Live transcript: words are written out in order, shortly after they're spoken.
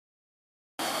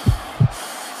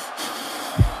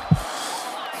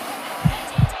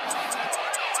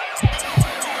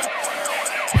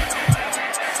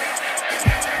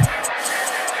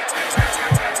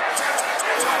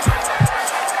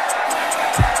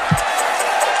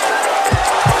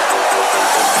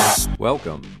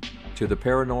Welcome to the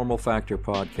Paranormal Factor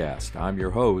podcast. I'm your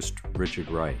host,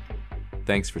 Richard Wright.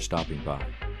 Thanks for stopping by.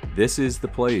 This is the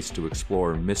place to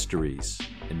explore mysteries,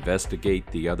 investigate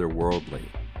the otherworldly,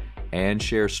 and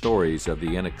share stories of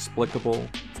the inexplicable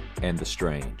and the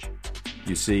strange.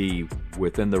 You see,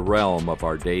 within the realm of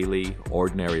our daily,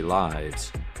 ordinary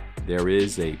lives, there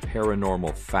is a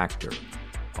paranormal factor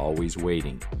always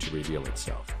waiting to reveal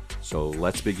itself. So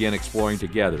let's begin exploring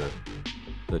together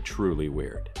the truly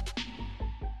weird.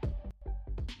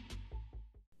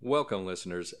 Welcome,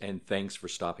 listeners, and thanks for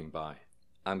stopping by.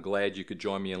 I'm glad you could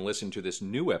join me and listen to this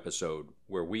new episode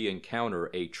where we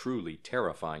encounter a truly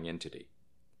terrifying entity.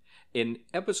 In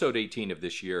episode 18 of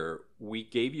this year, we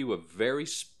gave you a very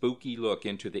spooky look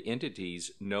into the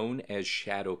entities known as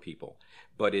shadow people.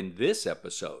 But in this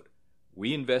episode,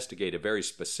 we investigate a very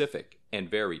specific and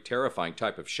very terrifying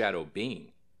type of shadow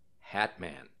being, Hat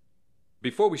Man.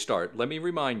 Before we start, let me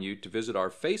remind you to visit our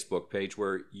Facebook page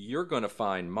where you're going to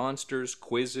find monsters,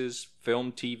 quizzes,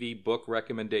 film, TV, book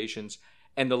recommendations,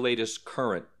 and the latest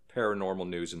current paranormal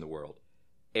news in the world.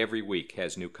 Every week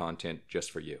has new content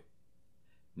just for you.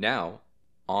 Now,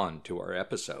 on to our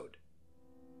episode.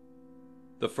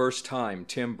 The first time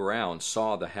Tim Brown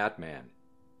saw the Hat Man,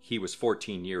 he was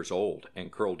 14 years old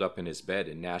and curled up in his bed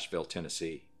in Nashville,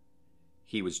 Tennessee.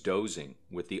 He was dozing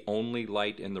with the only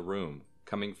light in the room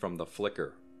coming from the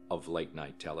flicker of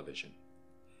late-night television.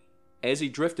 As he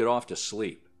drifted off to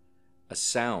sleep, a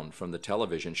sound from the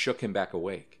television shook him back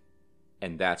awake,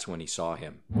 and that's when he saw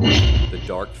him, the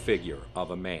dark figure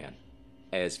of a man,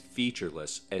 as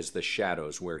featureless as the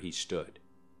shadows where he stood.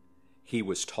 He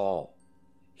was tall.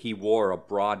 He wore a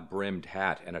broad-brimmed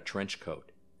hat and a trench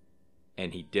coat,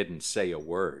 and he didn't say a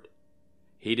word.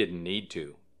 He didn't need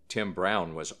to. Tim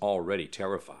Brown was already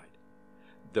terrified.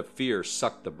 The fear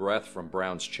sucked the breath from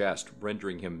Brown's chest,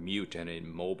 rendering him mute and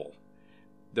immobile.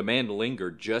 The man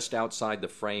lingered just outside the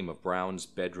frame of Brown's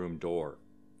bedroom door,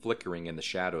 flickering in the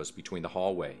shadows between the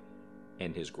hallway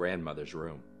and his grandmother's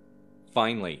room.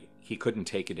 Finally, he couldn't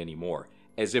take it anymore.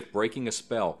 As if breaking a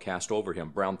spell cast over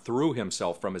him, Brown threw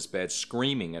himself from his bed,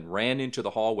 screaming, and ran into the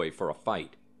hallway for a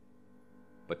fight.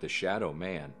 But the shadow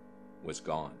man was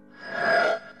gone.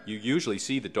 You usually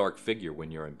see the dark figure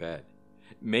when you're in bed.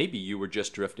 Maybe you were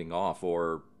just drifting off,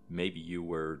 or maybe you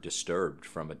were disturbed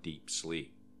from a deep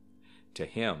sleep. To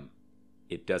him,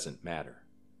 it doesn't matter.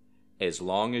 As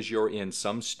long as you're in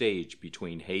some stage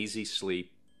between hazy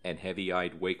sleep and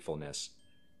heavy-eyed wakefulness,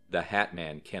 the Hat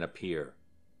Man can appear,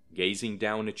 gazing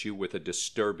down at you with a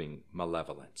disturbing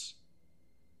malevolence.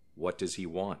 What does he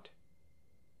want?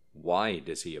 Why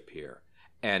does he appear?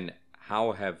 And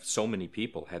how have so many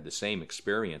people had the same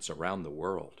experience around the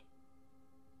world?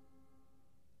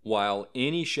 While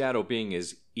any shadow being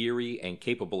is eerie and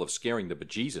capable of scaring the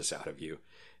bejesus out of you,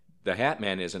 the Hat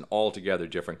Man is an altogether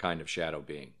different kind of shadow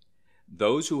being.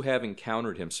 Those who have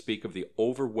encountered him speak of the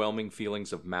overwhelming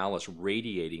feelings of malice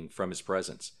radiating from his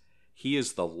presence. He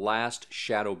is the last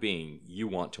shadow being you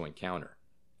want to encounter,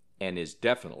 and is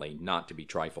definitely not to be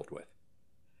trifled with.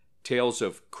 Tales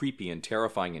of creepy and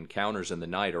terrifying encounters in the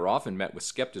night are often met with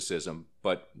skepticism,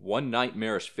 but one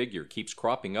nightmarish figure keeps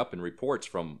cropping up in reports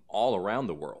from all around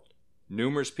the world.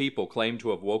 Numerous people claim to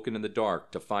have woken in the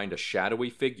dark to find a shadowy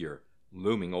figure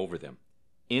looming over them,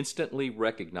 instantly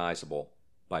recognizable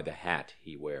by the hat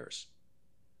he wears.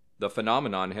 The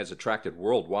phenomenon has attracted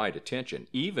worldwide attention,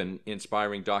 even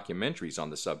inspiring documentaries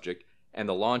on the subject and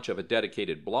the launch of a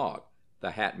dedicated blog,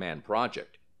 the Hat Man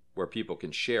Project, where people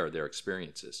can share their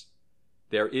experiences.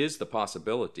 There is the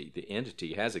possibility the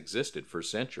entity has existed for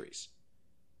centuries,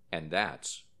 and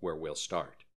that's where we'll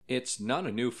start. It's not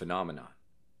a new phenomenon.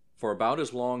 For about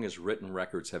as long as written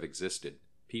records have existed,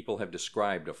 people have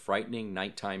described a frightening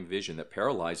nighttime vision that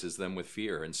paralyzes them with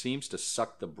fear and seems to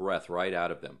suck the breath right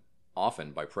out of them,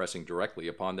 often by pressing directly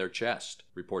upon their chest,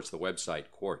 reports the website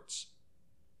Quartz.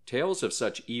 Tales of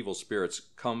such evil spirits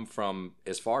come from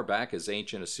as far back as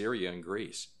ancient Assyria and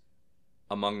Greece.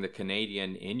 Among the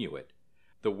Canadian Inuit,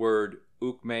 the word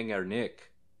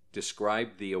ukmengernik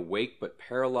described the awake but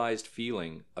paralyzed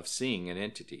feeling of seeing an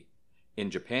entity. In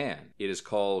Japan, it is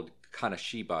called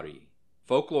kanashibari.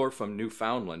 Folklore from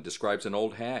Newfoundland describes an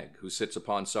old hag who sits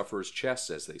upon sufferers'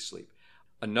 chests as they sleep.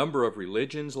 A number of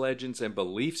religions, legends, and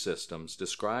belief systems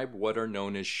describe what are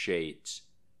known as shades,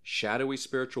 shadowy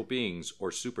spiritual beings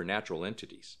or supernatural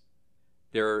entities.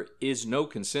 There is no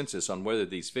consensus on whether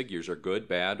these figures are good,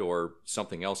 bad, or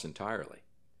something else entirely.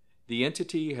 The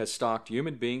entity has stalked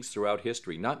human beings throughout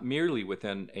history, not merely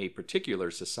within a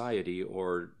particular society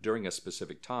or during a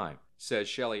specific time, says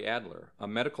Shelley Adler, a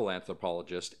medical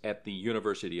anthropologist at the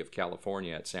University of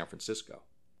California at San Francisco.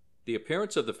 The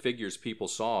appearance of the figures people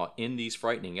saw in these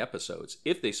frightening episodes,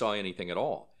 if they saw anything at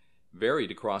all,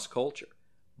 varied across culture,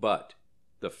 but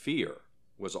the fear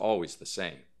was always the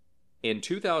same. In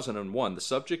 2001, the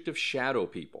subject of shadow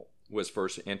people was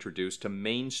first introduced to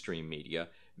mainstream media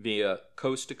via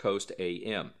Coast to Coast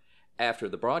AM. After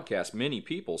the broadcast, many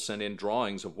people sent in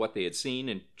drawings of what they had seen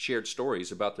and shared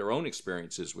stories about their own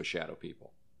experiences with shadow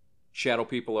people. Shadow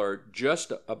people are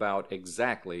just about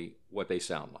exactly what they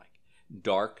sound like.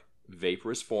 Dark,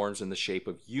 vaporous forms in the shape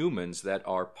of humans that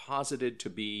are posited to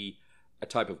be a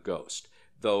type of ghost,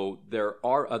 though there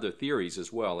are other theories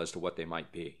as well as to what they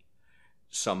might be.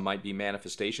 Some might be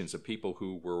manifestations of people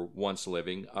who were once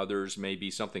living, others may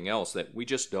be something else that we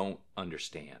just don't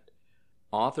understand.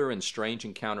 Author and strange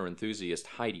encounter enthusiast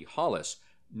Heidi Hollis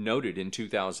noted in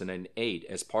 2008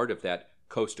 as part of that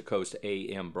Coast to Coast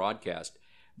AM broadcast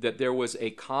that there was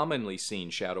a commonly seen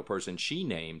shadow person she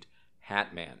named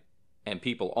Hat Man, and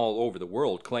people all over the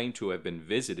world claimed to have been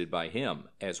visited by him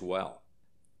as well.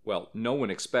 Well, no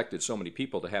one expected so many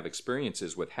people to have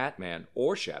experiences with Hat Man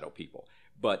or shadow people,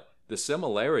 but the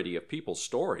similarity of people's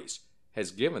stories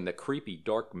has given the creepy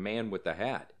dark man with the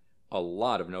hat a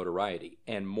lot of notoriety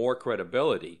and more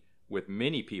credibility with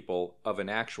many people of an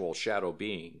actual shadow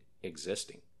being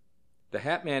existing. The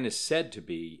Hat Man is said to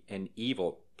be an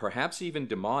evil, perhaps even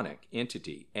demonic,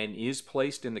 entity and is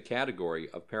placed in the category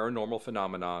of paranormal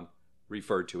phenomenon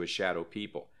referred to as shadow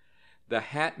people. The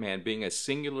Hat Man being a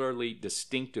singularly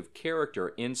distinctive character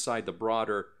inside the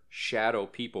broader shadow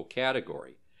people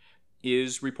category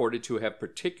is reported to have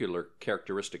particular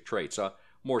characteristic traits, a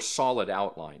more solid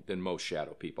outline than most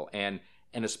shadow people, and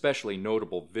an especially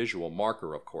notable visual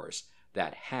marker, of course,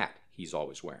 that hat he's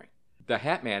always wearing. The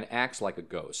Hat Man acts like a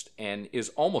ghost and is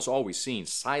almost always seen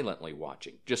silently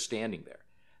watching, just standing there.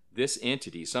 This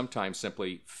entity sometimes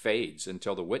simply fades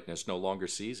until the witness no longer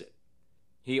sees it.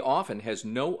 He often has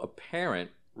no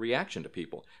apparent reaction to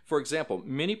people. For example,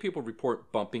 many people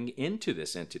report bumping into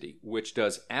this entity, which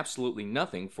does absolutely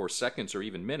nothing for seconds or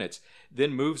even minutes,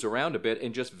 then moves around a bit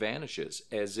and just vanishes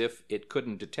as if it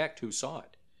couldn't detect who saw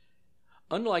it.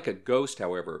 Unlike a ghost,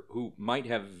 however, who might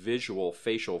have visual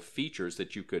facial features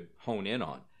that you could hone in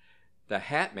on, the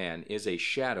Hat Man is a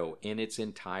shadow in its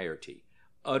entirety,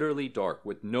 utterly dark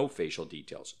with no facial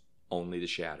details, only the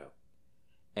shadow.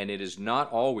 And it is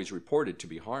not always reported to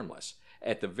be harmless.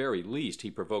 At the very least,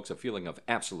 he provokes a feeling of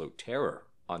absolute terror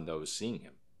on those seeing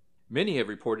him. Many have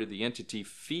reported the entity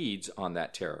feeds on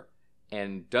that terror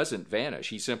and doesn't vanish.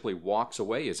 He simply walks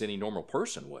away as any normal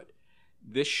person would.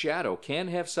 This shadow can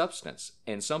have substance,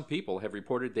 and some people have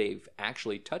reported they've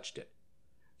actually touched it.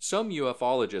 Some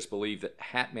ufologists believe that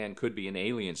Hat Man could be an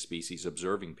alien species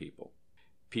observing people.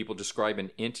 People describe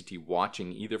an entity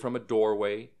watching either from a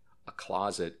doorway, a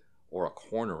closet, or a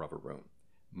corner of a room.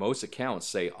 Most accounts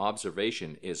say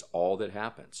observation is all that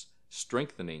happens,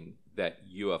 strengthening that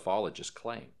ufologists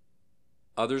claim.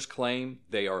 Others claim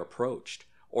they are approached,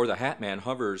 or the Hat Man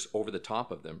hovers over the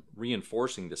top of them,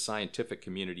 reinforcing the scientific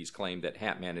community's claim that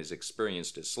Hat Man has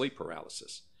experienced sleep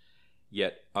paralysis.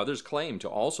 Yet others claim to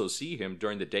also see him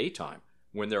during the daytime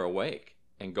when they're awake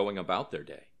and going about their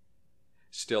day.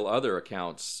 Still other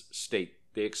accounts state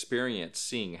they experience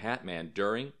seeing Hat Man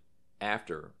during,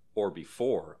 after, or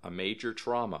before a major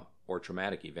trauma or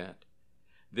traumatic event.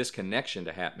 This connection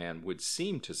to Hat Man would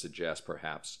seem to suggest,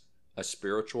 perhaps, a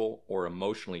spiritual or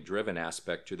emotionally driven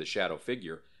aspect to the shadow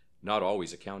figure not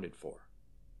always accounted for.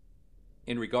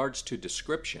 In regards to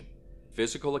description,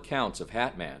 physical accounts of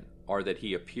Hat Man are that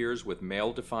he appears with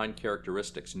male-defined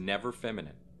characteristics, never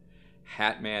feminine.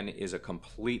 Hat Man is a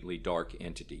completely dark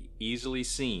entity, easily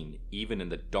seen even in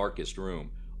the darkest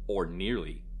room or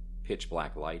nearly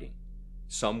pitch-black lighting.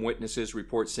 Some witnesses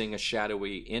report seeing a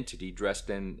shadowy entity dressed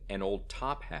in an old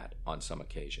top hat on some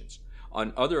occasions.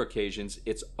 On other occasions,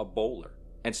 it's a bowler,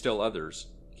 and still others,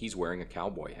 he's wearing a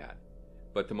cowboy hat.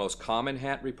 But the most common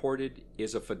hat reported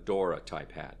is a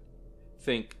fedora-type hat.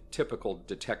 Think typical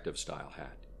detective-style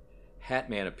hat. Hat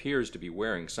Man appears to be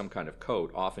wearing some kind of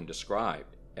coat, often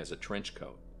described as a trench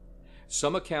coat.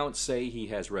 Some accounts say he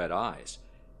has red eyes.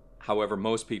 However,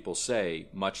 most people say,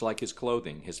 much like his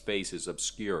clothing, his face is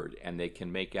obscured and they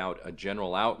can make out a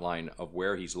general outline of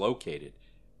where he's located,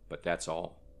 but that's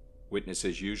all.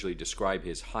 Witnesses usually describe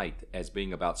his height as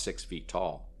being about 6 feet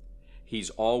tall.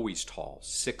 He's always tall,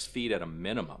 6 feet at a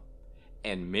minimum,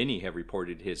 and many have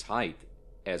reported his height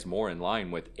as more in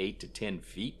line with 8 to 10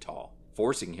 feet tall,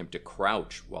 forcing him to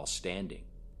crouch while standing.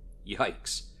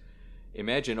 Yikes!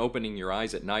 Imagine opening your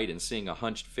eyes at night and seeing a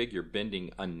hunched figure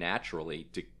bending unnaturally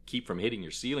to keep from hitting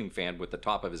your ceiling fan with the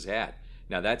top of his hat.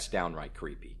 Now that's downright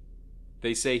creepy.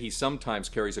 They say he sometimes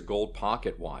carries a gold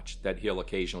pocket watch that he'll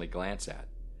occasionally glance at,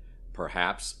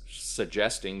 perhaps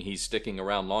suggesting he's sticking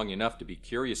around long enough to be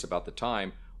curious about the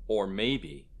time, or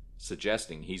maybe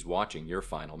suggesting he's watching your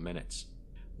final minutes.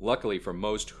 Luckily for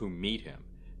most who meet him,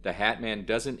 the Hat Man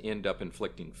doesn't end up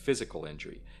inflicting physical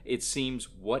injury. It seems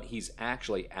what he's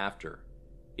actually after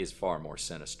is far more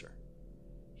sinister.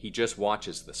 He just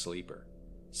watches the sleeper,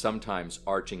 sometimes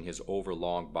arching his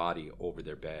overlong body over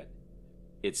their bed.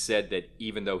 It's said that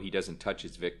even though he doesn't touch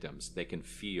his victims, they can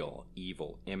feel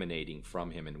evil emanating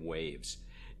from him in waves.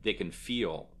 They can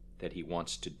feel that he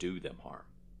wants to do them harm.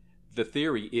 The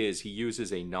theory is he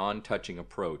uses a non-touching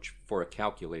approach for a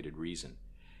calculated reason.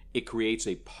 It creates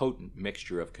a potent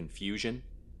mixture of confusion,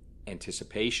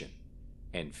 anticipation,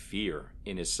 and fear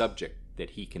in his subject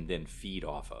that he can then feed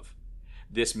off of.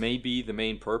 This may be the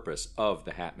main purpose of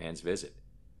the Hat Man's visit.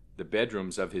 The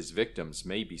bedrooms of his victims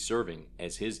may be serving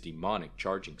as his demonic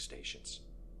charging stations.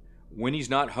 When he's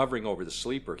not hovering over the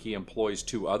sleeper, he employs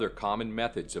two other common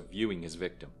methods of viewing his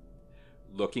victim: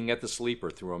 looking at the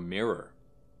sleeper through a mirror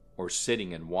or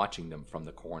sitting and watching them from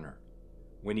the corner.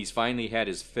 When he's finally had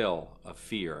his fill of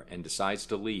fear and decides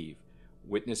to leave,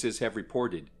 witnesses have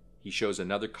reported he shows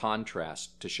another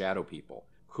contrast to shadow people,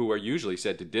 who are usually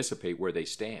said to dissipate where they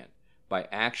stand, by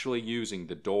actually using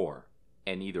the door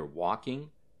and either walking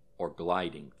or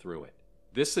gliding through it.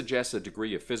 This suggests a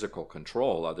degree of physical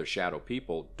control other shadow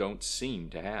people don't seem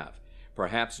to have,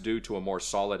 perhaps due to a more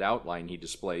solid outline he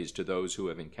displays to those who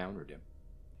have encountered him.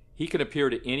 He can appear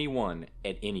to anyone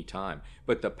at any time,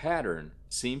 but the pattern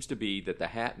seems to be that the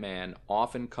Hat Man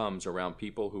often comes around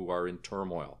people who are in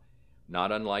turmoil,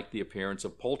 not unlike the appearance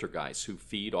of poltergeists who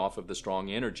feed off of the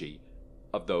strong energy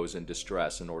of those in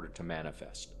distress in order to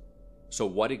manifest. So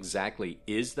what exactly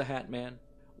is the Hat Man?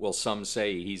 Well, some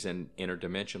say he's an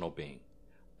interdimensional being,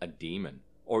 a demon,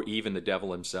 or even the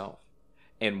devil himself.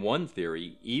 And one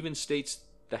theory even states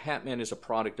the Hat Man is a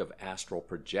product of astral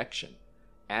projection.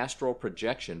 Astral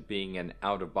projection being an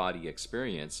out-of-body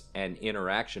experience and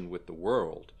interaction with the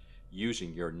world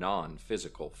using your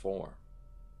non-physical form.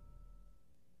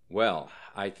 Well,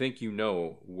 I think you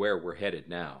know where we're headed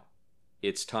now.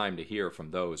 It's time to hear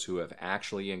from those who have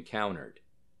actually encountered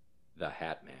the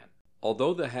Hat Man.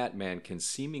 Although the Hat Man can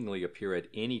seemingly appear at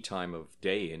any time of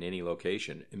day in any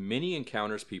location, many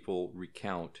encounters people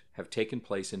recount have taken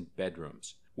place in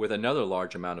bedrooms, with another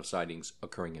large amount of sightings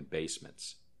occurring in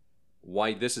basements.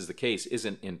 Why this is the case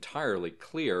isn't entirely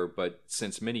clear, but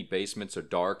since many basements are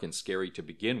dark and scary to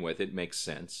begin with, it makes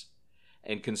sense.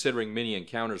 And considering many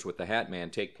encounters with the Hat Man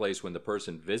take place when the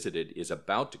person visited is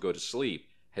about to go to sleep,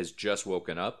 has just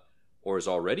woken up, or is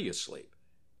already asleep,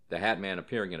 the Hat Man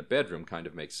appearing in a bedroom kind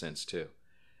of makes sense too.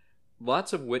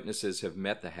 Lots of witnesses have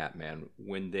met the Hat Man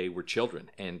when they were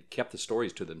children and kept the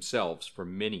stories to themselves for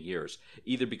many years,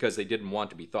 either because they didn't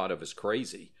want to be thought of as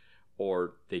crazy,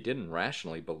 or they didn't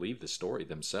rationally believe the story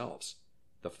themselves.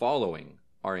 The following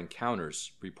are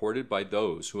encounters reported by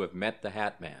those who have met the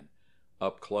Hat Man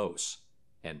up close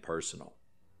and personal.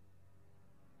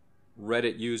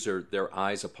 Reddit user Their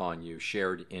Eyes Upon You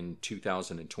shared in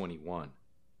 2021.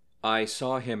 I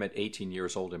saw him at 18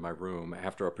 years old in my room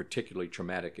after a particularly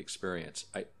traumatic experience.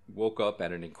 I woke up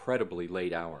at an incredibly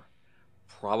late hour,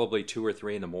 probably 2 or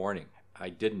 3 in the morning. I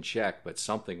didn't check, but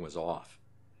something was off.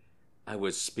 I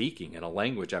was speaking in a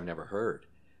language I've never heard.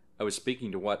 I was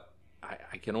speaking to what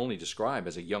I can only describe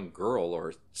as a young girl,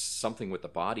 or something with the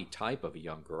body type of a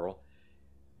young girl,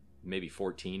 maybe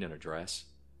 14 in a dress.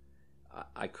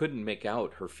 I couldn't make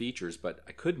out her features, but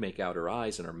I could make out her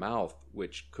eyes and her mouth,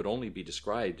 which could only be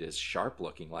described as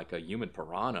sharp-looking, like a human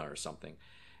piranha or something.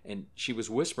 And she was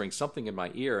whispering something in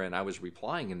my ear, and I was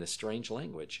replying in this strange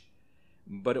language.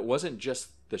 But it wasn't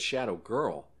just the shadow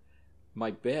girl.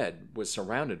 My bed was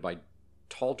surrounded by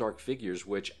tall, dark figures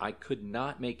which I could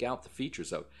not make out the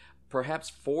features of, perhaps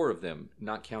 4 of them,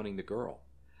 not counting the girl.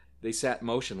 They sat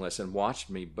motionless and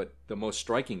watched me, but the most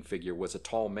striking figure was a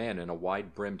tall man in a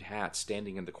wide-brimmed hat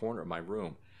standing in the corner of my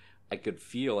room. I could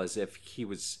feel as if he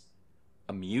was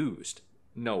amused.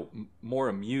 No, more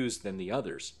amused than the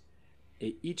others.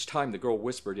 Each time the girl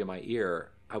whispered in my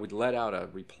ear, I would let out a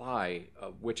reply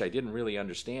of which I didn't really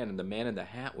understand, and the man in the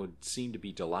hat would seem to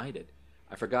be delighted.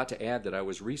 I forgot to add that I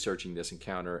was researching this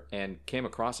encounter and came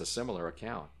across a similar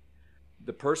account.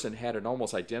 The person had an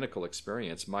almost identical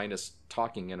experience, minus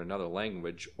talking in another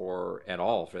language, or at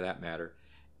all for that matter,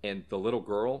 and the little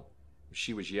girl,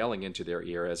 she was yelling into their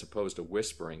ear as opposed to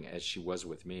whispering as she was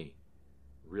with me.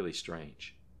 Really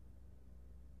strange.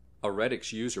 A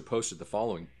Reddit user posted the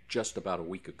following just about a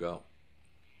week ago.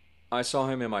 I saw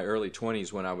him in my early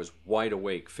 20s when I was wide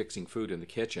awake fixing food in the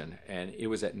kitchen, and it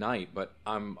was at night, but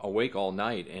I'm awake all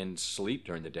night and sleep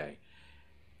during the day.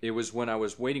 It was when I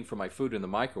was waiting for my food in the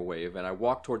microwave, and I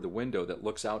walked toward the window that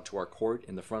looks out to our court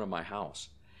in the front of my house.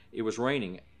 It was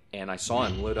raining, and I saw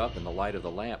him lit up in the light of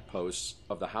the lamp posts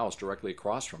of the house directly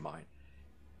across from mine.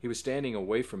 He was standing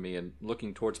away from me and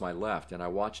looking towards my left, and I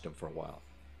watched him for a while.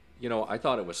 I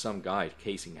thought it was some guy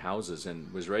casing houses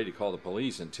and was ready to call the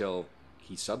police until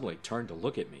he suddenly turned to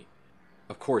look at me.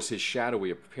 Of course, his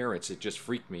shadowy appearance had just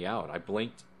freaked me out. I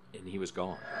blinked, and he was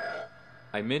gone.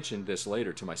 I mentioned this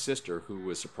later to my sister, who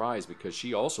was surprised because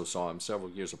she also saw him several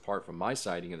years apart from my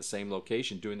sighting in the same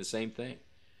location doing the same thing.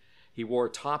 He wore a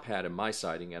top hat in my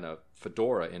sighting and a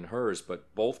fedora in hers,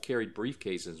 but both carried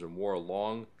briefcases and wore a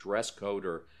long dress coat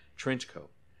or trench coat.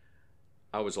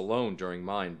 I was alone during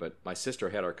mine, but my sister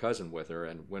had our cousin with her,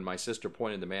 and when my sister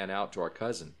pointed the man out to our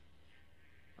cousin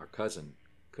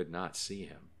could not see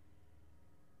him.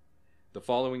 The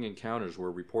following encounters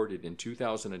were reported in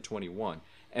 2021,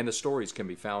 and the stories can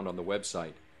be found on the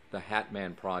website, The Hat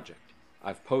Man Project.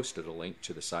 I've posted a link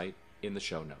to the site in the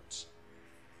show notes.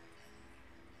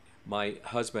 My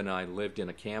husband and I lived in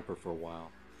a camper for a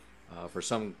while. For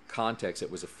some context,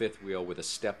 it was a fifth wheel with a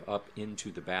step up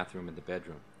into the bathroom and the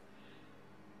bedroom.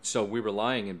 So we were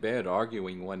lying in bed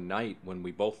arguing one night when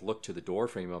we both looked to the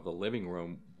doorframe of the living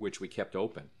room, which we kept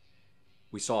open.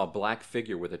 We saw a black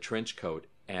figure with a trench coat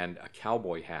and a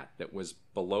cowboy hat that was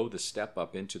below the step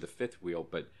up into the fifth wheel,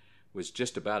 but was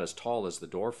just about as tall as the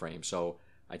doorframe, so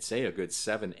I'd say a good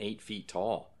 7-8 feet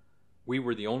tall. We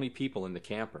were the only people in the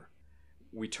camper.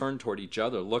 We turned toward each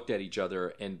other, looked at each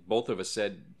other, and both of us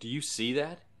said, "Do you see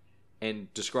that?"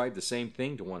 and described the same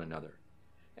thing to one another.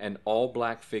 An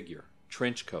all-black figure,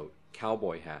 trench coat,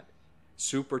 cowboy hat,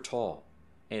 super tall,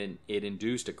 and it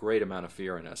induced a great amount of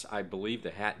fear in us. I believe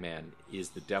the Hat Man is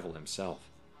the devil himself.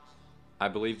 I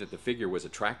believe that the figure was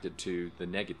attracted to the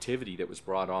negativity that was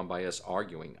brought on by us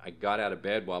arguing. I got out of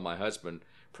bed while my husband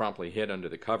promptly hid under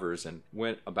the covers and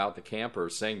went about the camper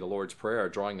saying the Lord's Prayer,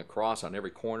 drawing a cross on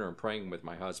every corner and praying with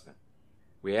my husband.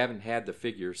 We haven't had the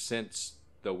figure since,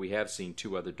 though we have seen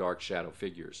 2 other dark shadow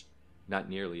figures, not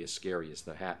nearly as scary as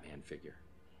the Hat Man figure.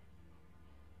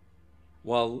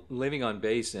 While living on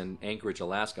base in Anchorage,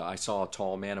 Alaska, I saw a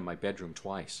tall man in my bedroom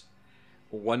twice.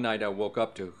 One night I woke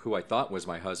up to who I thought was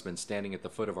my husband standing at the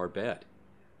foot of our bed.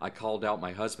 I called out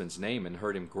my husband's name and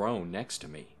heard him groan next to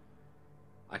me.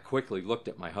 I quickly looked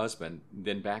at my husband,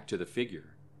 then back to the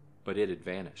figure, but it had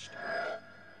vanished.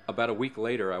 About a week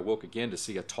later, I woke again to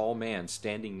see a tall man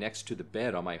standing next to the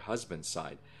bed on my husband's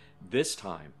side. This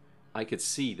time, I could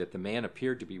see that the man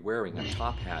appeared to be wearing a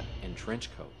top hat and trench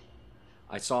coat.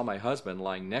 I saw my husband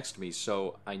lying next to me,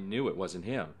 so I knew it wasn't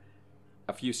him.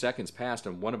 A few seconds passed,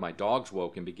 and one of my dogs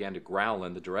woke and began to growl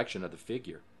in the direction of the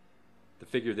figure. The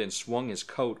figure then swung his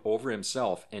coat over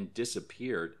himself and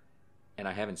disappeared, and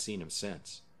I haven't seen him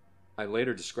since. I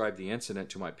later described the incident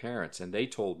to my parents, and they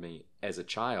told me, as a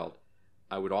child,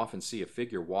 I would often see a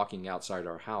figure walking outside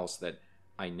our house that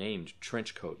I named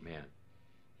Trenchcoat Man.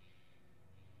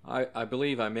 I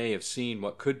believe I may have seen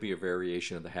what could be a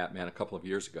variation of the Hat Man a couple of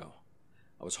years ago.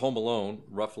 I was home alone,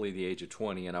 roughly the age of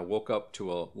 20, and I woke up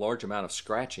to a large amount of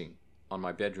scratching on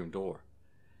my bedroom door.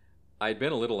 I had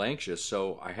been a little anxious,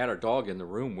 so I had our dog in the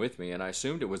room with me, and I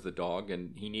assumed it was the dog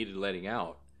and he needed letting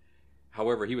out.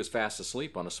 However, he was fast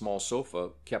asleep on a small sofa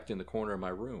kept in the corner of my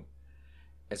room.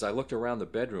 As I looked around the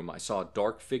bedroom, I saw a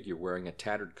dark figure wearing a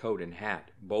tattered coat and hat.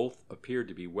 Both appeared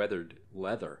to be weathered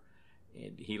leather,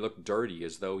 and he looked dirty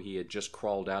as though he had just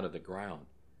crawled out of the ground.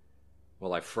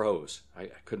 Well, I froze.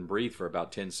 I couldn't breathe for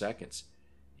about 10 seconds,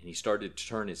 and he started to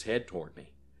turn his head toward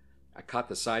me. I caught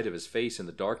the side of his face in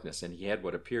the darkness, and he had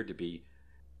what appeared to be,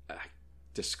 I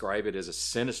describe it as a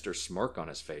sinister smirk on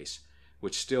his face,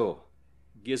 which still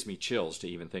gives me chills to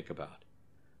even think about.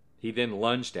 He then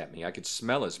lunged at me. I could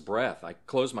smell his breath. I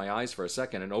closed my eyes for a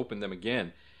second and opened them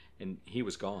again, and he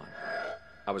was gone.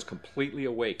 I was completely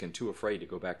awake and too afraid to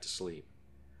go back to sleep.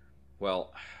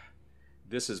 Well,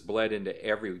 this has bled into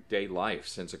everyday life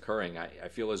since occurring. I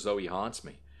feel as though he haunts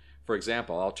me. For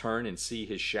example, I'll turn and see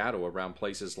his shadow around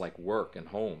places like work and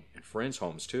home, and friends'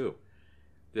 homes too.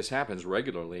 This happens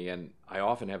regularly, and I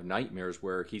often have nightmares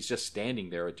where he's just standing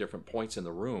there at different points in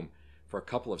the room for a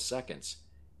couple of seconds,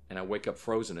 and I wake up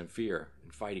frozen in fear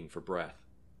and fighting for breath.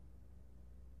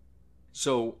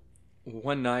 So,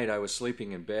 one night I was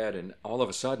sleeping in bed, and all of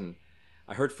a sudden,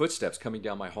 I heard footsteps coming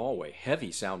down my hallway,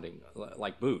 heavy sounding,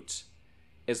 like boots.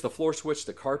 As the floor switched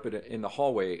the carpet in the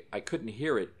hallway, I couldn't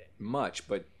hear it much,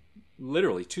 but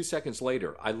literally 2 seconds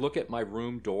later, I look at my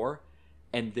room door,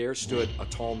 and there stood a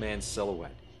tall man's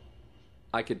silhouette.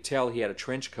 I could tell he had a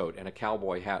trench coat and a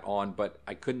cowboy hat on, but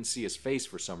I couldn't see his face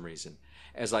for some reason.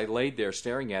 As I laid there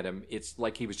staring at him, it's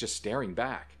like he was just staring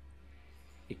back.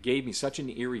 It gave me such an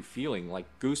eerie feeling,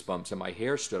 like goosebumps, and my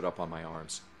hair stood up on my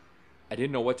arms. I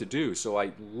didn't know what to do, so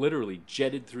I literally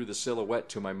jetted through the silhouette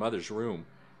to my mother's room,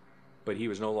 but he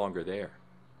was no longer there.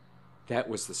 That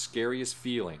was the scariest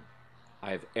feeling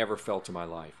I have ever felt in my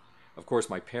life. Of course,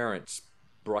 my parents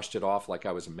brushed it off like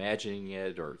I was imagining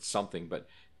it or something, but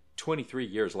 23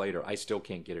 years later, I still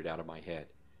can't get it out of my head.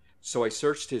 So I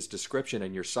searched his description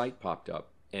and your site popped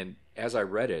up, and as I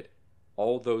read it,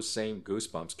 all those same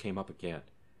goosebumps came up again.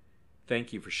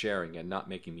 Thank you for sharing and not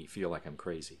making me feel like I'm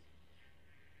crazy.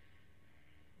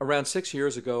 Around 6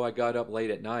 years ago, I got up late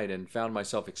at night and found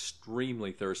myself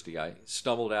extremely thirsty. I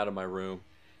stumbled out of my room,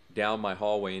 down my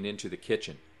hallway and into the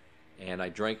kitchen, and I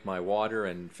drank my water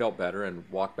and felt better and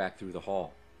walked back through the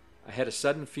hall. I had a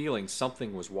sudden feeling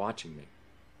something was watching me.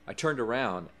 I turned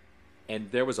around,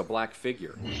 and there was a black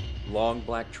figure, long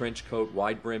black trench coat,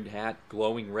 wide-brimmed hat,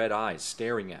 glowing red eyes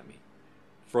staring at me.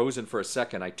 Frozen for a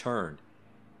second, I turned,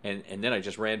 and then I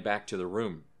just ran back to the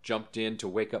room, jumped in to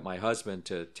wake up my husband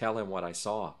to tell him what I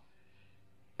saw.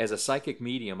 As a psychic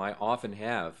medium, I often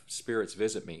have spirits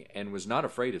visit me and was not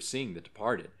afraid of seeing the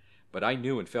departed, but I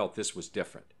knew and felt this was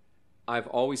different. I've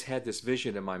always had this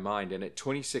vision in my mind, and at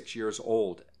 26 years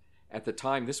old, at the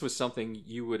time, this was something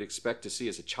you would expect to see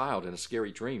as a child in a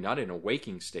scary dream, not in a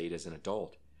waking state as an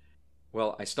adult.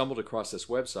 Well, I stumbled across this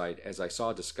website as I saw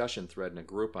a discussion thread in a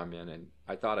group I'm in, and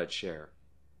I thought I'd share.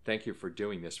 Thank you for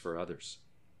doing this for others.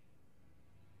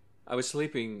 I was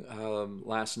sleeping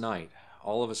last night.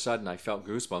 All of a sudden, I felt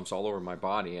goosebumps all over my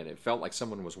body, and it felt like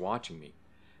someone was watching me.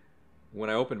 When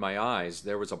I opened my eyes,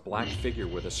 there was a black figure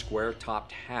with a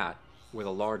square-topped hat with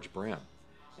a large brim.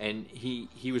 And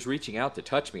he was reaching out to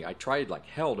touch me. I tried like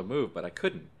hell to move, but I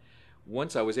couldn't.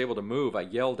 Once I was able to move, I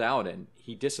yelled out, and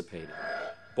he dissipated.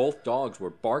 Both dogs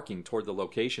were barking toward the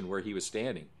location where he was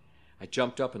standing. I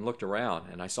jumped up and looked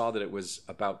around, and I saw that it was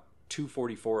about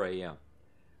 2:44 a.m.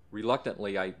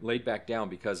 Reluctantly, I laid back down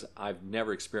because I've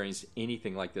never experienced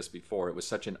anything like this before. It was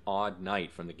such an odd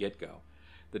night from the get-go.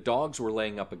 The dogs were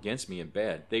laying up against me in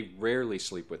bed. They rarely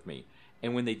sleep with me,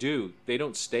 and when they do, they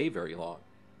don't stay very long.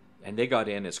 And they got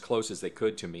in as close as they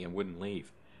could to me and wouldn't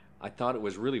leave. I thought it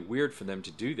was really weird for them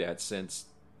to do that since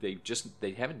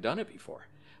they haven't done it before.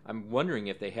 I'm wondering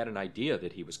if they had an idea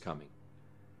that he was coming.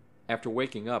 After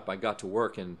waking up, I got to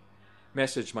work and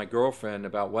messaged my girlfriend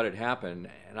about what had happened,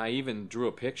 and I even drew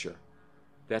a picture.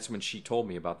 That's when she told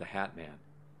me about the Hat Man.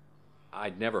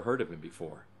 I'd never heard of him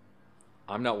before.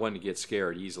 I'm not one to get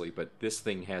scared easily, but this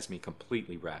thing has me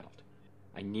completely rattled.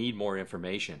 I need more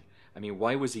information. I mean,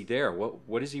 why was he there?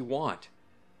 What does he want?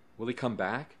 Will he come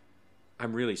back?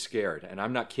 I'm really scared, and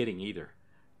I'm not kidding either.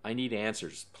 I need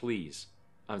answers, please.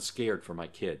 I'm scared for my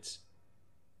kids.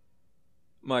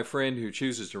 My friend, who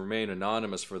chooses to remain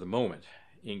anonymous for the moment,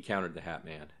 encountered the Hat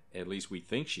Man. At least we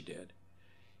think she did.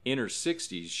 In her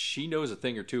 60s, she knows a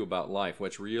thing or two about life,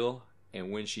 what's real,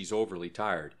 and when she's overly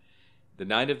tired. The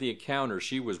night of the encounter,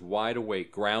 she was wide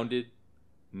awake, grounded,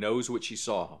 knows what she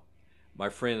saw. My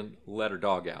friend let her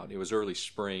dog out. It was early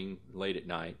spring, late at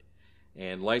night,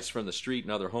 and lights from the street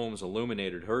and other homes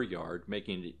illuminated her yard,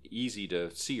 making it easy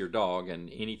to see her dog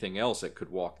and anything else that could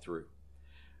walk through.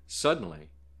 Suddenly,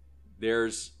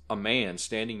 there's a man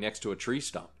standing next to a tree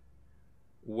stump.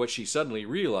 What she suddenly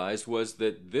realized was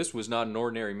that this was not an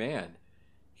ordinary man.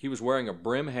 He was wearing a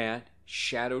brim hat,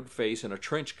 shadowed face, and a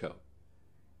trench coat.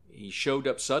 He showed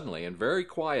up suddenly and very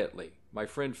quietly. My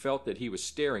friend felt that he was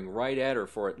staring right at her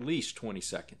for at least 20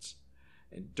 seconds.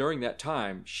 And during that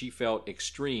time, she felt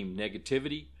extreme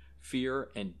negativity, fear,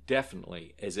 and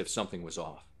definitely as if something was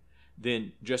off.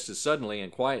 Then, just as suddenly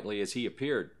and quietly as he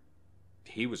appeared,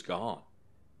 he was gone.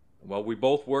 Well, we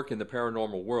both work in the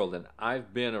paranormal world, and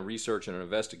I've been a researcher and an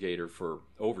investigator for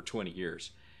over 20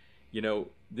 years. You know,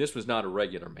 this was not a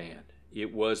regular man.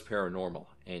 It was paranormal,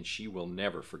 and she will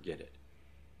never forget it.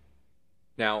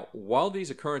 Now, while these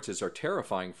occurrences are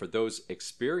terrifying for those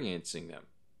experiencing them,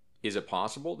 is it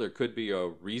possible there could be a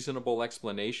reasonable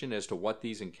explanation as to what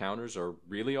these encounters are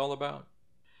really all about?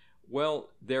 Well,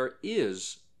 there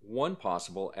is one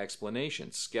possible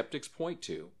explanation skeptics point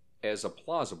to as a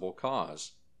plausible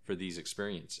cause for these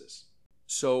experiences.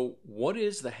 So, what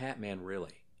is the Hat Man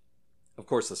really? Of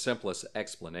course, the simplest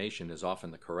explanation is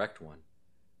often the correct one.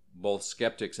 Both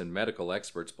skeptics and medical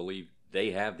experts believe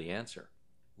they have the answer.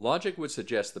 Logic would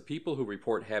suggest the people who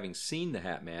report having seen the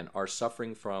Hat Man are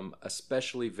suffering from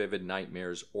especially vivid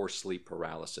nightmares or sleep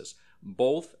paralysis,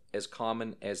 both as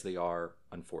common as they are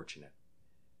unfortunate.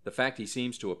 The fact he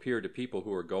seems to appear to people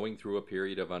who are going through a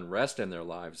period of unrest in their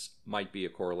lives might be a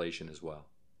correlation as well.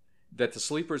 That the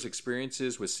sleeper's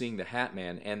experiences with seeing the Hat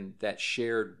Man and that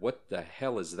shared "what the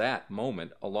hell is that"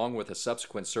 moment, along with a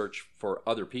subsequent search for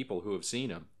other people who have seen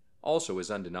him, also is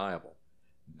undeniable.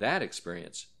 That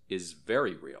experience is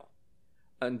very real.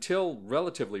 Until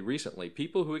relatively recently,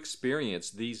 people who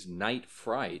experienced these night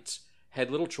frights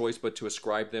had little choice but to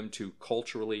ascribe them to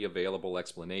culturally available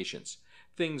explanations.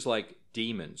 Things like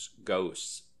demons,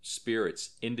 ghosts,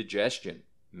 spirits, indigestion,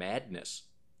 madness.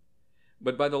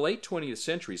 But by the late 20th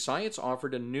century, science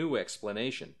offered a new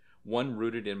explanation, one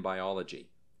rooted in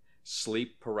biology.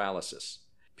 Sleep paralysis.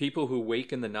 People who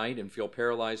wake in the night and feel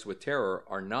paralyzed with terror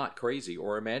are not crazy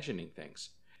or imagining things.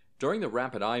 During the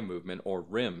rapid eye movement, or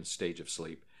REM stage of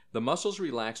sleep, the muscles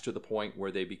relax to the point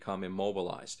where they become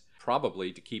immobilized,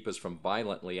 probably to keep us from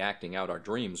violently acting out our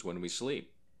dreams when we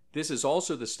sleep. This is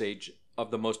also the stage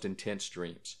of the most intense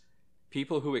dreams.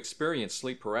 People who experience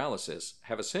sleep paralysis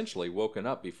have essentially woken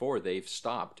up before they've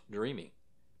stopped dreaming.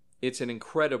 It's an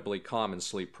incredibly common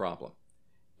sleep problem.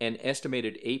 An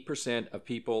estimated 8% of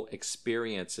people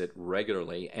experience it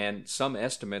regularly, and some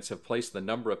estimates have placed the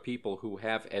number of people who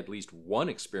have at least one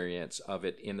experience of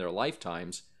it in their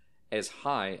lifetimes as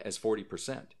high as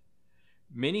 40%.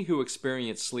 Many who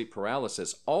experience sleep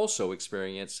paralysis also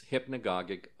experience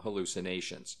hypnagogic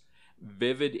hallucinations,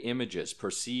 vivid images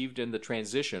perceived in the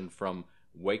transition from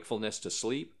wakefulness to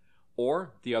sleep,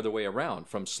 or the other way around,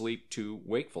 from sleep to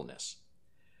wakefulness.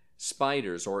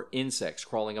 Spiders or insects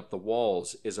crawling up the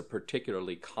walls is a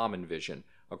particularly common vision,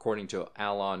 according to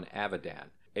Alon Avidan,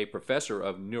 a professor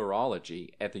of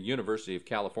neurology at the University of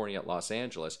California at Los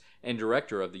Angeles and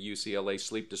director of the UCLA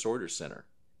Sleep Disorders Center.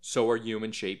 So are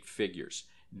human-shaped figures.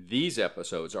 These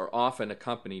episodes are often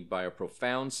accompanied by a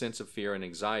profound sense of fear and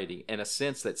anxiety, and a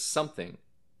sense that something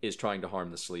is trying to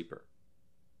harm the sleeper.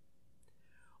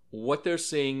 What they're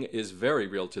seeing is very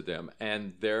real to them,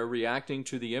 and they're reacting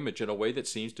to the image in a way that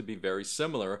seems to be very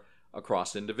similar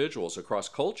across individuals, across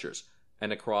cultures,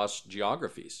 and across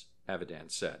geographies, Avidan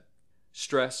said.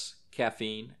 Stress,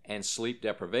 caffeine, and sleep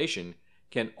deprivation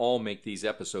can all make these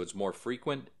episodes more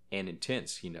frequent and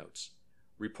intense, he notes.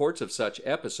 Reports of such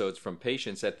episodes from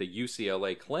patients at the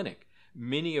UCLA clinic,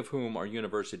 many of whom are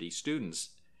university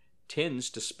students, tends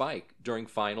to spike during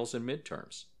finals and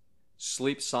midterms.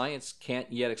 Sleep science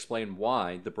can't yet explain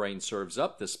why the brain serves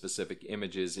up the specific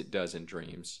images it does in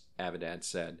dreams, Avidan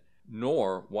said,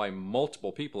 nor why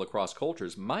multiple people across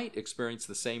cultures might experience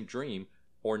the same dream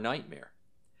or nightmare.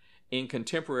 In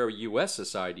contemporary U.S.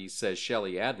 society, says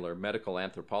Shelley Adler, medical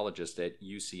anthropologist at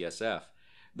UCSF,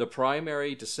 the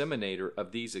primary disseminator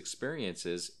of these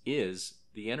experiences is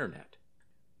the internet.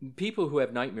 People who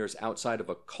have nightmares outside of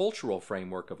a cultural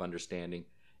framework of understanding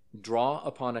draw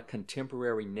upon a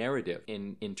contemporary narrative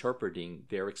in interpreting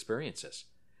their experiences,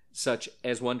 such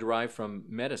as one derived from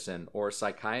medicine or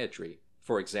psychiatry,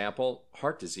 for example,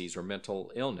 heart disease or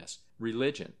mental illness,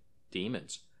 religion,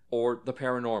 demons, or the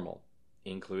paranormal,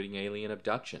 including alien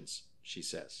abductions, she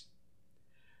says.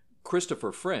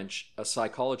 Christopher French, a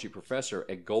psychology professor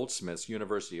at Goldsmiths,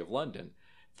 University of London,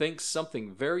 thinks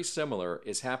something very similar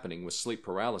is happening with sleep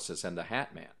paralysis and the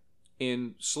Hat Man.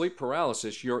 In sleep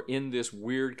paralysis, you're in this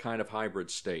weird kind of hybrid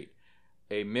state,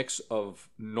 a mix of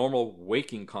normal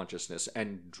waking consciousness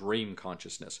and dream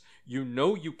consciousness. You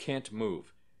know you can't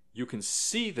move. You can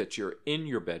see that you're in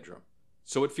your bedroom.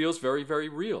 So it feels very, very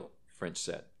real, French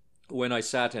said. When I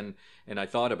sat and I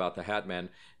thought about the Hat Man,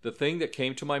 the thing that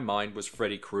came to my mind was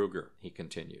Freddy Krueger, he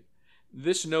continued.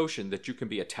 This notion that you can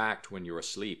be attacked when you're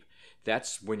asleep,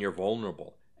 that's when you're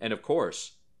vulnerable. And of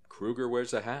course, Krueger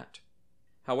wears a hat.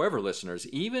 However, listeners,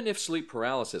 even if sleep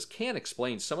paralysis can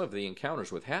explain some of the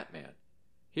encounters with Hat Man,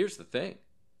 here's the thing.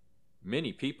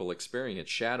 Many people experience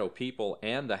shadow people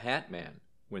and the Hat Man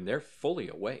when they're fully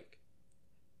awake,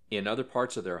 in other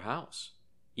parts of their house,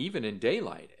 even in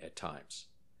daylight at times.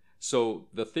 So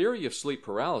the theory of sleep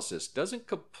paralysis doesn't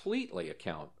completely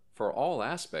account for all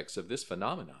aspects of this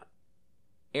phenomenon.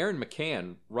 Aaron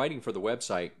McCann, writing for the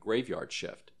website Graveyard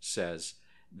Shift, says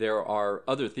there are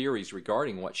other theories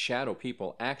regarding what shadow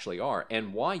people actually are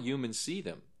and why humans see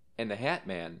them, and the Hat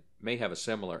Man may have a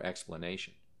similar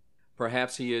explanation.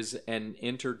 Perhaps he is an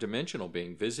interdimensional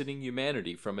being visiting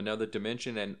humanity from another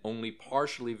dimension and only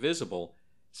partially visible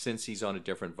since he's on a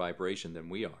different vibration than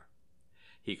we are.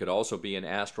 He could also be an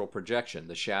astral projection,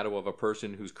 the shadow of a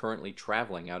person who's currently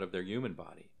traveling out of their human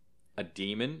body. A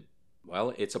demon?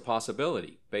 Well, it's a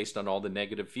possibility, based on all the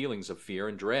negative feelings of fear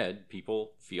and dread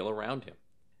people feel around him.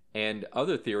 And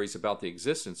other theories about the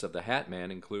existence of the Hat Man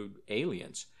include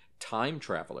aliens, time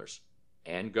travelers,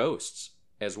 and ghosts,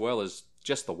 as well as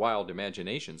just the wild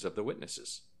imaginations of the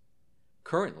witnesses.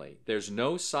 Currently, there's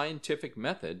no scientific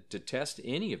method to test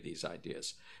any of these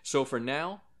ideas, so for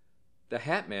now, the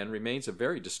Hat Man remains a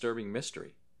very disturbing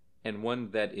mystery, and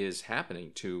one that is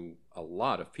happening to a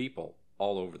lot of people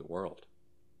all over the world.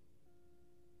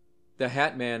 The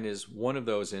Hat Man is one of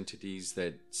those entities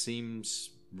that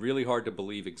seems really hard to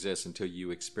believe exists until you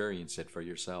experience it for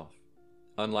yourself.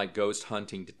 Unlike ghost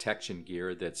hunting detection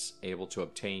gear that's able to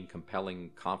obtain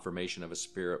compelling confirmation of a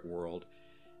spirit world,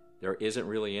 there isn't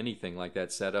really anything like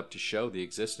that set up to show the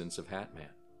existence of Hat Man.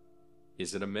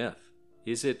 Is it a myth?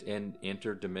 Is it an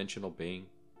interdimensional being?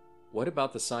 What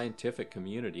about the scientific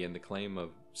community and the claim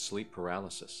of sleep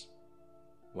paralysis?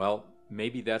 Well,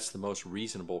 maybe that's the most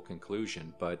reasonable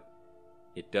conclusion, but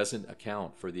it doesn't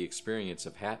account for the experience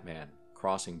of Hat Man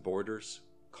crossing borders,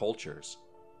 cultures,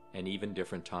 and even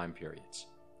different time periods.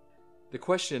 The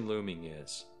question looming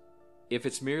is, if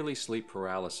it's merely sleep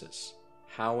paralysis,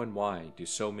 how and why do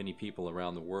so many people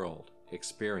around the world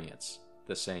experience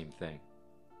the same thing?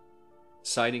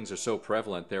 Sightings are so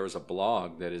prevalent, there is a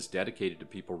blog that is dedicated to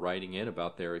people writing in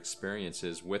about their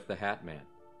experiences with the Hat Man.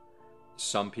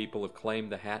 Some people have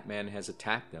claimed the Hat Man has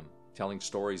attacked them, telling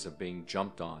stories of being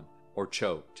jumped on or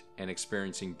choked and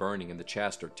experiencing burning in the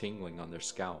chest or tingling on their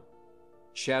scalp.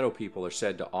 Shadow people are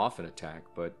said to often attack,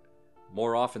 but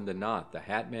more often than not, the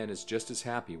Hat Man is just as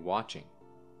happy watching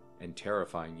and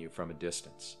terrifying you from a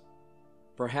distance.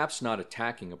 Perhaps not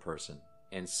attacking a person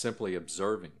and simply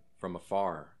observing from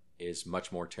afar is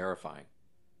much more terrifying,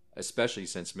 especially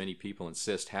since many people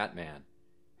insist Hat Man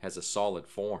has a solid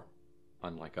form,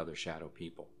 unlike other shadow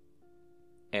people.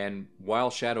 And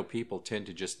while shadow people tend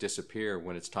to just disappear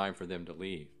when it's time for them to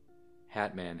leave,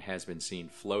 Hat Man has been seen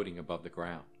floating above the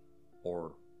ground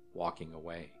or walking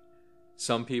away.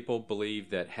 Some people believe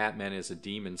that Hat Man is a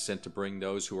demon sent to bring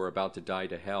those who are about to die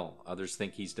to hell. Others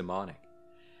think he's demonic.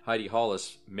 Heidi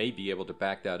Hollis may be able to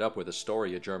back that up with a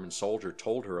story a German soldier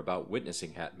told her about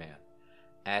witnessing Hat Man,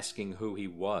 asking who he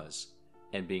was,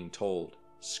 and being told,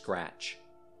 Scratch,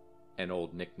 an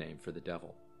old nickname for the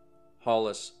devil.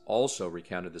 Hollis also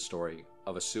recounted the story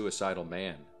of a suicidal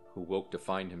man who woke to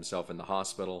find himself in the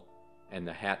hospital and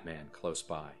the Hat Man close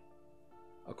by.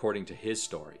 According to his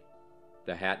story,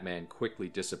 the Hat Man quickly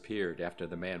disappeared after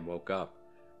the man woke up,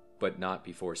 but not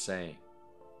before saying,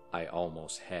 I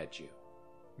almost had you.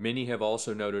 Many have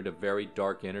also noted a very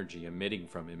dark energy emitting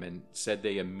from him and said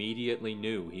they immediately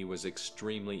knew he was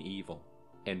extremely evil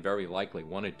and very likely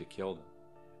wanted to kill them.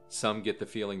 Some get the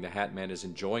feeling the Hat Man is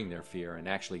enjoying their fear and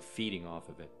actually feeding off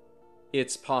of it.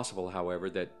 It's possible, however,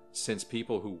 that since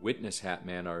people who witness Hat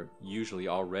Man are usually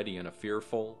already in a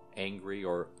fearful, angry,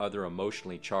 or other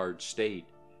emotionally charged state,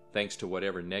 thanks to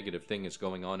whatever negative thing is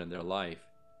going on in their life,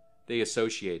 they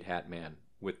associate Hat Man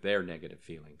with their negative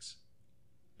feelings.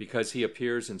 Because he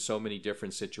appears in so many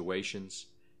different situations,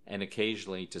 and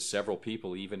occasionally to several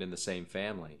people even in the same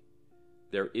family,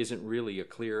 there isn't really a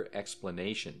clear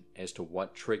explanation as to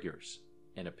what triggers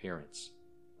an appearance.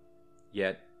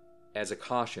 Yet, as a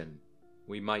caution,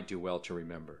 we might do well to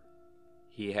remember,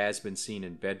 he has been seen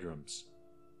in bedrooms,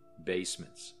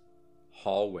 basements,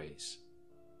 hallways,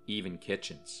 even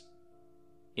kitchens,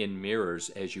 in mirrors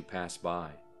as you pass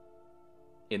by,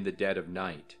 in the dead of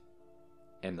night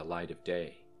and the light of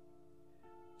day.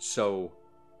 So,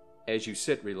 as you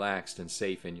sit relaxed and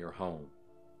safe in your home,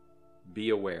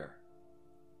 be aware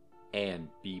and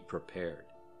be prepared.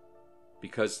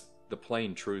 Because the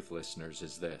plain truth, listeners,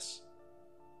 is this: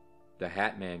 the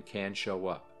Hat Man can show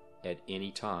up at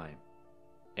any time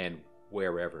and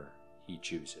wherever he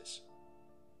chooses.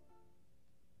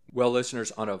 Well,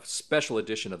 listeners, on a special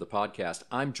edition of the podcast,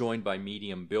 I'm joined by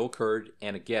medium Bill Kurd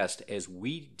and a guest as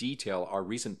we detail our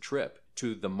recent trip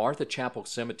to the Martha Chapel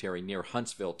Cemetery near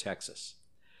Huntsville, Texas.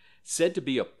 Said to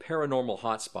be a paranormal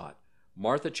hotspot,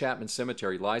 Martha Chapman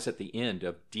Cemetery lies at the end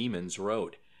of Demon's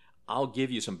Road. I'll give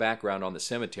you some background on the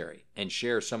cemetery and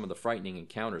share some of the frightening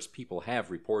encounters people have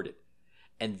reported.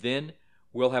 And then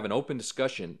we'll have an open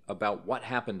discussion about what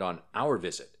happened on our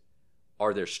visit.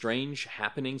 Are there strange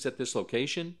happenings at this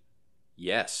location?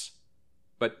 Yes,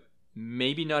 but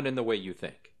maybe not in the way you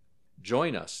think.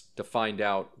 Join us to find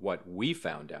out what we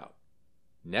found out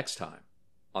next time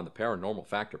on the Paranormal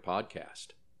Factor podcast.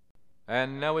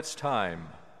 And now it's time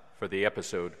for the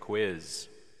episode quiz.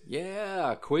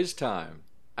 Yeah, quiz time.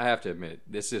 I have to admit,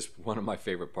 this is one of my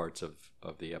favorite parts of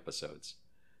the episodes.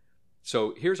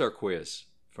 So here's our quiz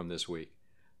from this week.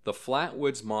 The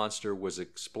Flatwoods Monster was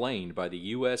explained by the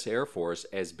U.S. Air Force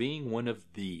as being one of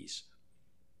these.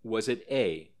 Was it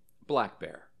A, black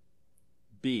bear,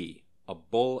 B, a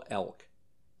bull elk,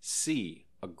 C,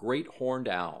 a great horned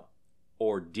owl,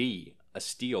 or D, a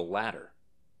steel ladder?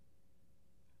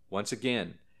 Once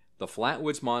again, the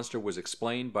Flatwoods Monster was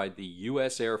explained by the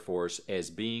U.S. Air Force as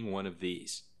being one of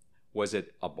these. Was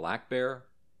it a black bear,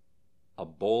 a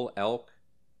bull elk,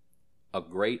 a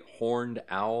great horned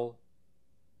owl,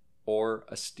 or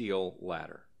a steel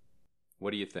ladder?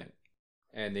 What do you think?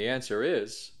 And the answer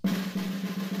is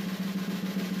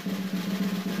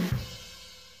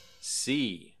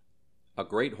C, a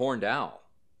great horned owl.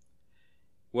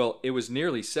 Well, it was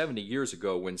nearly 70 years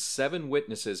ago when 7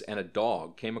 witnesses and a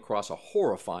dog came across a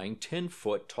horrifying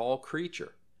 10-foot tall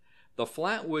creature. The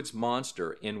Flatwoods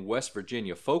Monster in West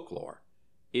Virginia folklore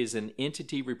is an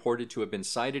entity reported to have been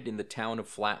sighted in the town of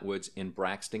Flatwoods in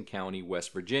Braxton County,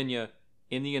 West Virginia,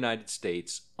 in the United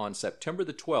States on September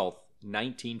the 12th,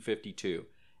 1952,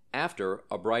 after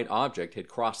a bright object had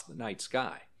crossed the night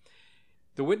sky.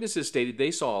 The witnesses stated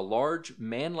they saw a large,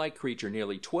 man-like creature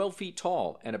nearly 12 feet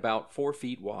tall and about 4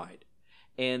 feet wide.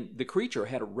 And the creature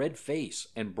had a red face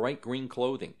and bright green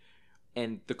clothing,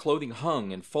 and the clothing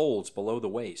hung in folds below the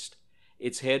waist.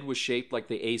 Its head was shaped like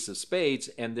the ace of spades,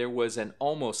 and there was an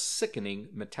almost sickening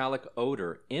metallic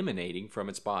odor emanating from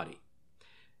its body.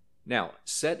 Now,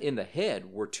 set in the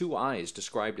head were 2 eyes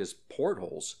described as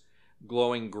portholes,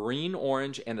 glowing green,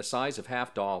 orange, and the size of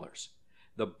 $50.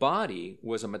 The body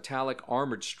was a metallic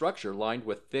armored structure lined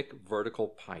with thick vertical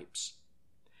pipes.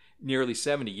 Nearly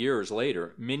 70 years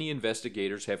later, many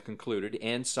investigators have concluded,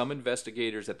 and some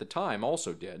investigators at the time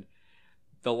also did,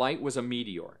 the light was a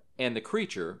meteor, and the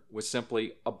creature was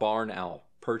simply a barn owl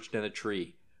perched in a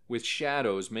tree, with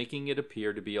shadows making it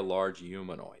appear to be a large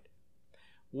humanoid.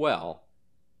 Well,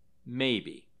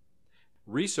 maybe.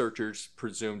 Researchers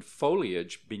presumed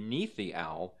foliage beneath the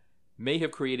owl may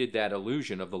have created that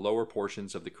illusion of the lower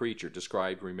portions of the creature,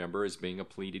 described, remember, as being a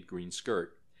pleated green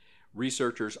skirt.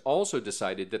 Researchers also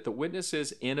decided that the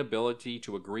witnesses' inability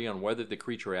to agree on whether the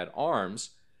creature had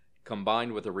arms,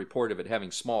 combined with a report of it having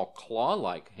small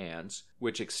claw-like hands,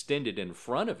 which extended in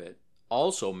front of it,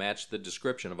 also matched the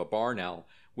description of a barn owl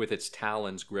with its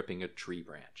talons gripping a tree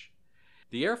branch.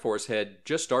 The Air Force had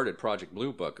just started Project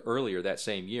Blue Book earlier that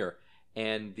same year,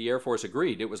 and the Air Force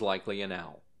agreed it was likely an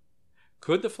owl.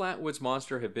 Could the Flatwoods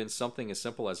Monster have been something as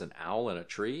simple as an owl in a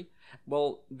tree?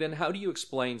 Well, then how do you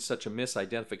explain such a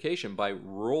misidentification by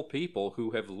rural people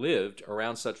who have lived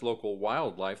around such local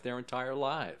wildlife their entire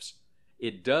lives?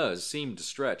 It does seem to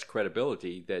stretch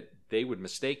credibility that they would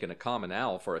mistake a common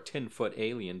owl for a 10-foot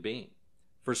alien being.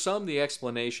 For some, the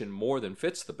explanation more than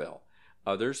fits the bill.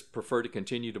 Others prefer to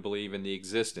continue to believe in the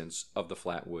existence of the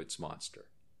Flatwoods Monster.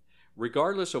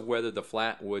 Regardless of whether the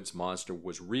Flatwoods Monster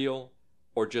was real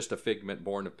or just a figment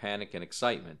born of panic and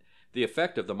excitement, the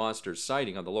effect of the monster's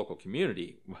sighting on the local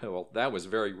community, well, that was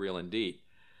very real indeed.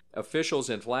 Officials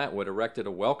in Flatwood erected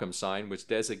a welcome sign which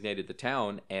designated the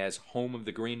town as Home of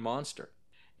the Green Monster.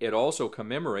 It also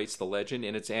commemorates the legend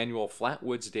in its annual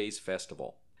Flatwoods Days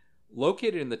Festival.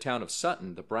 Located in the town of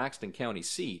Sutton, the Braxton County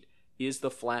seat, is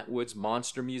the Flatwoods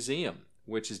Monster Museum,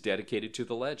 which is dedicated to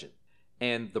the legend.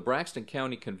 And the Braxton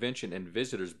County Convention and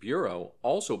Visitors Bureau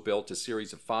also built a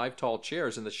series of 5 tall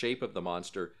chairs in the shape of the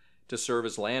monster to serve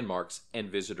as landmarks and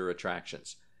visitor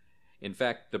attractions. In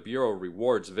fact, the Bureau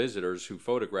rewards visitors who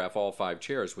photograph all 5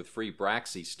 chairs with free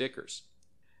Braxy stickers.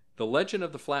 The legend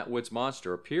of the Flatwoods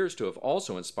Monster appears to have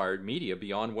also inspired media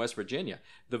beyond West Virginia.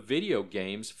 The video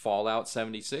games Fallout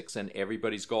 76 and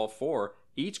Everybody's Golf 4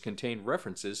 each contain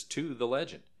references to the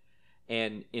legend.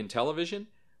 And in television,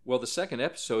 well, the second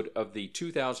episode of the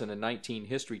 2019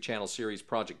 History Channel series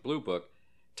Project Blue Book,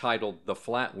 titled The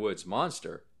Flatwoods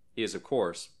Monster, is, of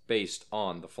course, based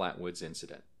on the Flatwoods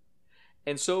incident.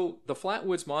 And so, the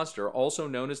Flatwoods Monster, also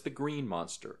known as the Green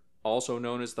Monster, also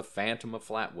known as the Phantom of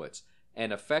Flatwoods,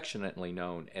 and affectionately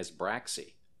known as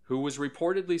Braxy, who was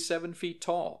reportedly 7 feet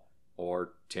tall,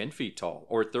 or 10 feet tall,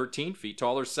 or 13 feet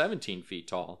tall, or 17 feet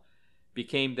tall,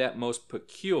 became that most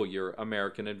peculiar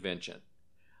American invention,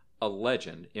 a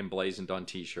legend emblazoned on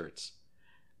t-shirts.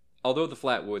 Although the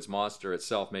Flatwoods Monster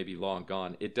itself may be long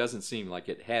gone, it doesn't seem like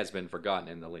it has been forgotten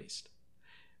in the least.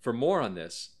 For more on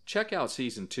this, check out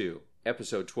Season 2,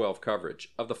 Episode 12 coverage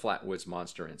of the Flatwoods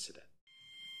Monster incident.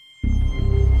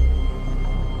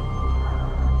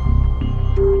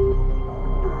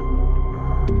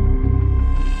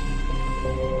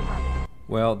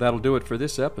 Well, that'll do it for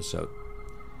this episode.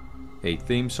 A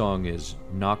theme song is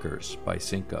Knockers by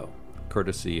Cinco,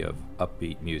 courtesy of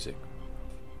Upbeat Music.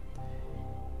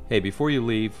 Hey, before you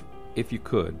leave, if you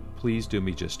could, please do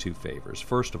me just 2 favors.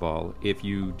 First of all, if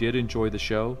you did enjoy the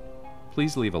show,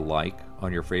 please leave a like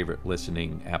on your favorite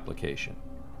listening application.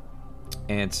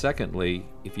 And secondly,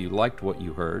 if you liked what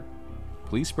you heard,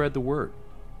 please spread the word.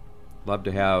 Love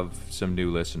to have some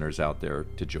new listeners out there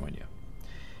to join you.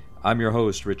 I'm your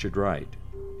host, Richard Wright.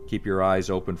 Keep your eyes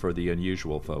open for the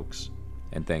unusual, folks,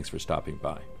 and thanks for stopping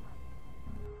by.